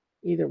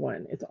 Either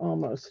one. It's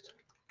almost,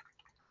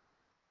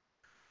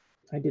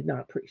 I did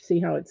not see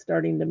how it's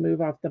starting to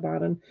move off the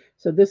bottom.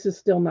 So this is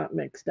still not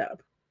mixed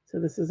up. So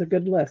this is a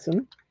good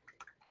lesson.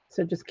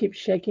 So just keep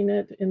shaking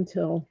it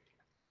until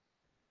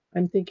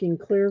I'm thinking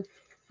clear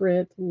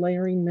frit,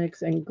 layering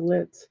mix, and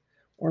glitz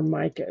or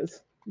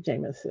micas,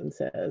 Jameson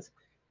says.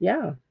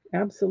 Yeah,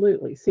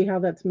 absolutely. See how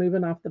that's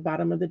moving off the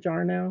bottom of the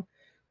jar now?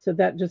 So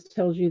that just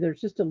tells you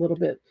there's just a little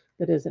bit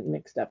that isn't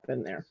mixed up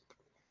in there.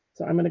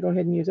 So I'm going to go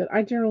ahead and use it.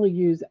 I generally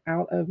use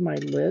out of my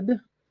lid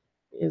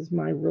is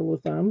my rule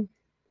of thumb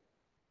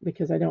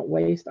because I don't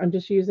waste. I'm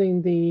just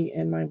using the,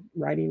 and my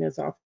writing is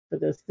off of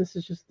this. This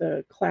is just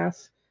the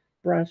class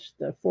brush,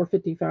 the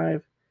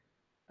 455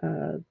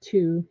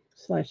 2/0.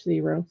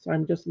 So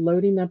I'm just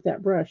loading up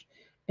that brush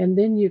and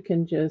then you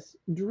can just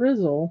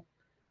drizzle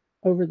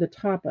over the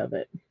top of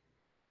it.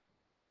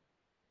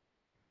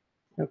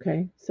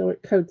 Okay, so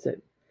it coats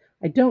it.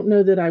 I don't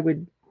know that I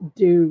would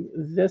do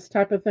this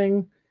type of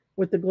thing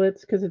with the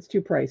glitz because it's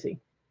too pricey.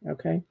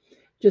 Okay,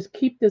 just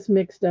keep this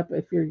mixed up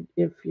if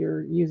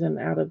you're using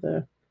out of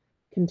the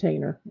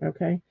container.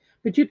 Okay,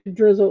 but you could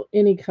drizzle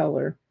any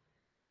color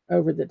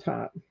over the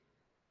top.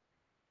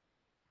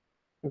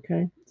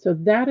 Okay, so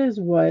that is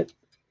what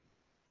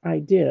I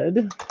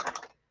did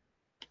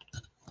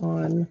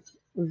on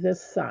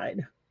this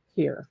side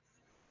here.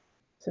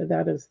 So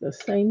that is the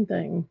same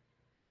thing.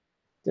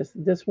 Just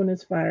this one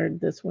is fired,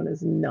 this one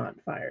is not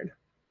fired.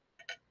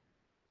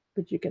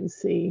 But you can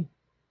see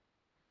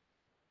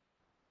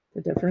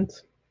the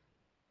difference.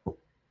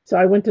 So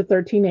I went to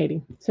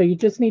 1380. So you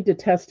just need to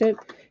test it.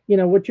 You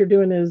know, what you're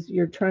doing is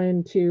you're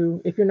trying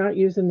to, if you're not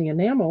using the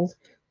enamels,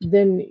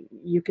 then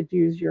you could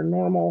use your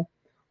normal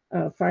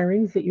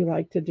firings that you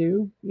like to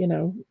do, you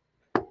know,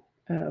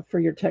 for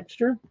your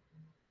texture.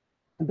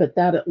 But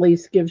that at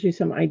least gives you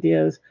some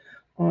ideas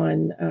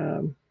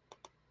on,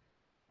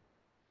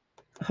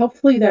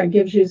 hopefully that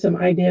gives you some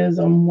ideas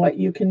on what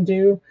you can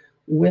do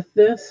with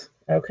this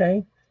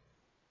Okay,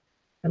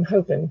 I'm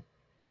hoping.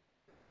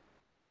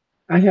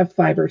 I have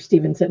fiber,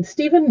 Stephen said.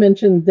 Stephen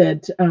mentioned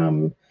that,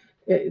 and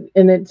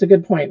it's a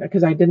good point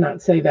because I did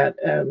not say that.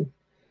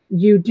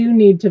 You do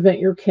need to vent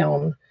your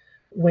kiln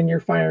when you're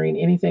firing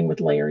anything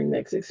with layering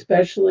mix,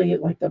 especially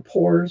like the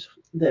pours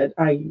that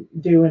I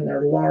do and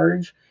they're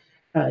large.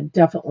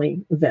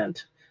 Definitely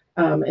vent.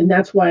 And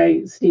that's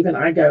why, Stephen,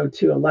 I go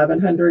to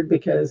 1100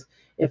 because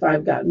if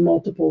I've got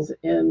multiples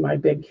in my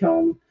big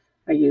kiln,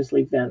 I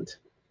usually vent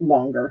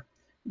longer.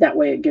 That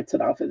way it gets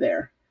it off of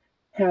there.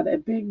 Had a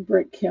big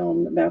brick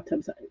kiln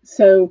bathtub.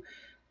 So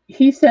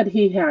he said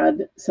he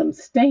had some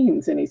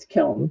stains in his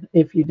kiln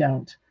if you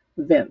don't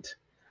vent.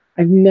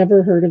 I've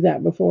never heard of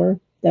that before.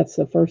 That's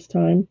the first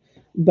time.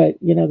 But,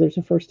 there's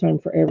a first time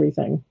for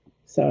everything.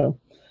 So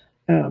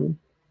um,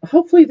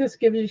 hopefully this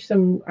gives you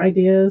some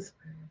ideas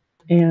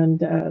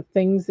and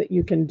things that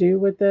you can do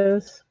with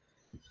this.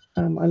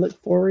 I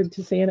look forward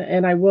to seeing it,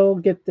 and I will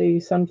get the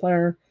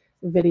sunflower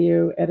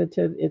video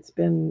edited. It's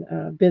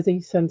been busy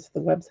since the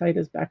website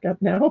is back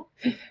up now,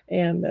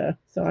 and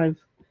so I've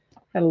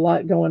had a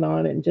lot going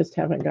on and just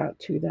haven't got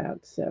to that.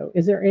 So,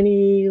 is there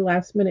any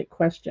last minute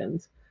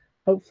questions?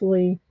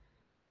 Hopefully,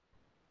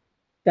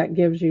 that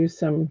gives you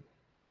some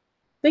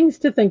things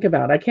to think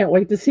about. I can't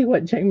wait to see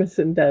what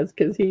Jameson does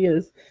because he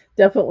is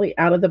definitely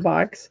out of the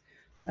box.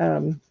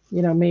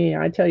 Me,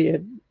 I tell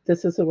you,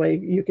 this is the way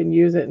you can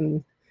use it,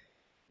 and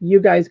you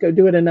guys go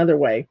do it another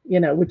way,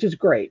 which is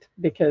great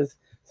because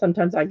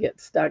sometimes I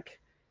get stuck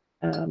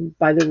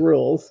by the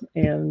rules,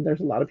 and there's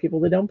a lot of people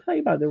that don't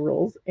play by the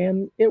rules,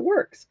 and it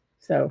works.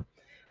 So,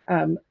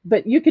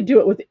 but you could do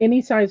it with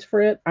any size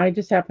frit. I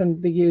just happen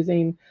to be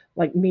using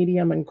like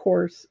medium and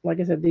coarse. Like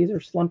I said, these are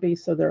slumpy,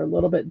 so they're a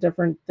little bit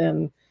different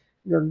than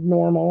your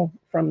normal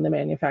from the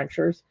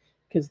manufacturers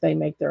because they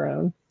make their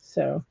own.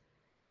 So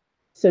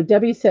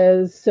Debbie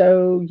says,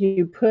 so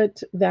you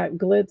put that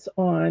glitz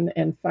on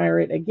and fire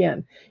it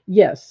again.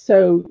 Yes.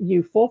 So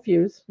you full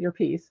fuse your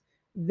piece,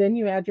 then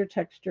you add your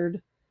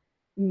textured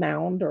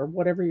mound or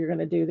whatever you're going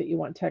to do that you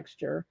want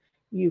texture.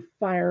 You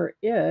fire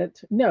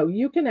it. No,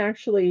 you can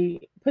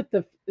actually put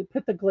the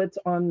glitz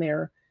on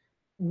there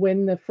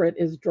when the frit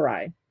is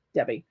dry,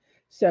 Debbie.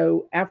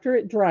 So after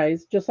it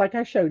dries, just like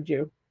I showed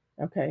you,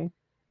 okay,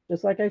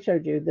 just like I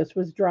showed you, this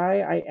was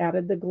dry. I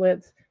added the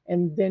glitz,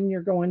 and then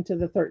you're going to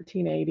the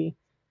 1380.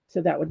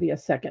 So that would be a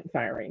second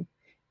firing.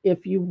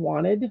 If you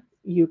wanted,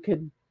 you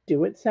could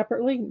do it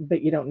separately,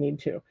 but you don't need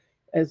to.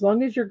 As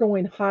long as you're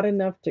going hot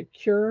enough to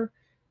cure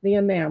the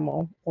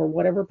enamel or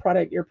whatever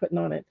product you're putting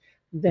on it,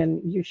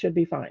 then you should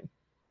be fine.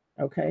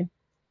 Okay.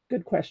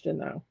 Good question,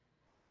 though.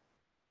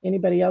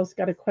 Anybody else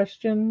got a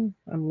question?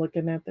 I'm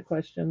looking at the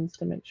questions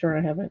to make sure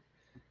I haven't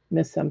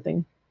missed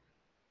something.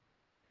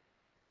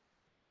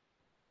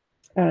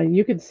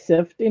 You could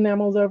sift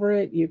enamels over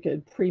it. You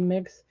could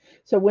pre-mix.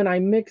 So when I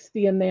mixed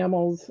the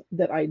enamels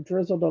that I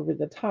drizzled over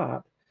the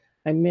top,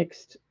 I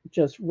mixed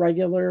just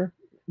regular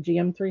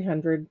GM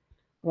 300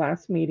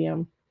 glass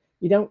medium.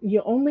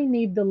 You only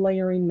need the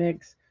layering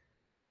mix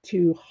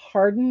to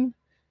harden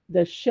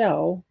the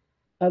shell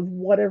of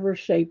whatever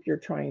shape you're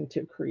trying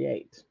to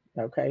create.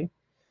 Okay.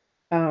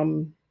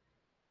 Um,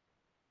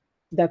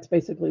 That's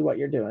basically what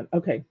you're doing.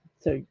 Okay,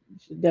 so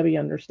Debbie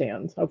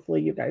understands.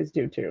 Hopefully, you guys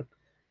do too.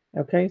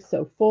 Okay,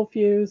 so full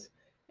fuse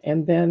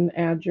and then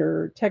add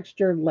your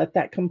texture, let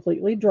that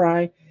completely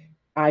dry.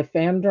 I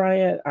fan dry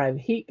it, I've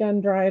heat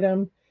gun dried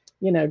them.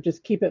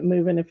 Just keep it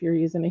moving if you're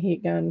using a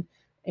heat gun,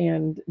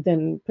 and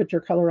then put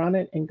your color on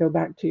it and go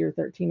back to your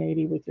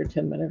 1380 with your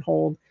 10-minute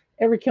hold.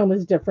 Every kiln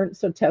is different,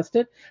 so test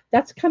it.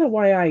 That's kind of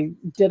why I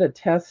did a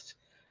test.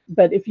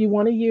 But if you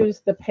want to use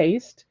the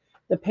paste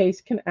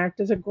can act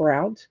as a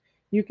grout.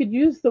 You could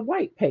use the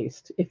white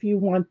paste if you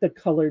want the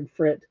colored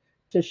frit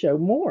to show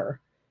more,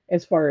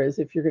 as far as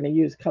if you're going to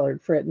use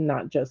colored frit and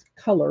not just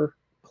color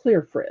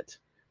clear frit.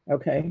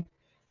 Okay.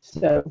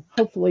 So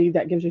hopefully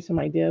that gives you some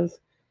ideas,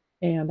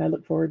 and I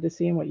look forward to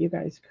seeing what you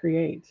guys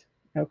create.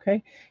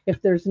 Okay.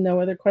 If there's no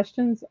other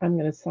questions, I'm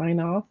going to sign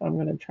off. I'm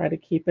going to try to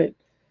keep it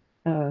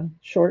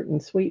short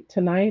and sweet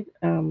tonight.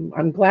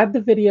 I'm glad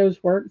the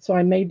videos worked, so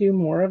I may do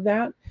more of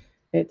that.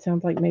 It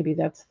sounds like maybe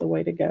that's the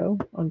way to go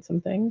on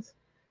some things.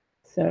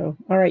 So,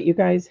 all right, you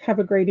guys have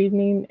a great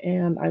evening,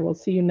 and I will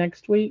see you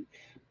next week.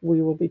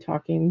 We will be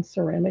talking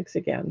ceramics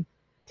again.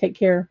 Take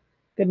care.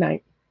 Good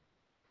night.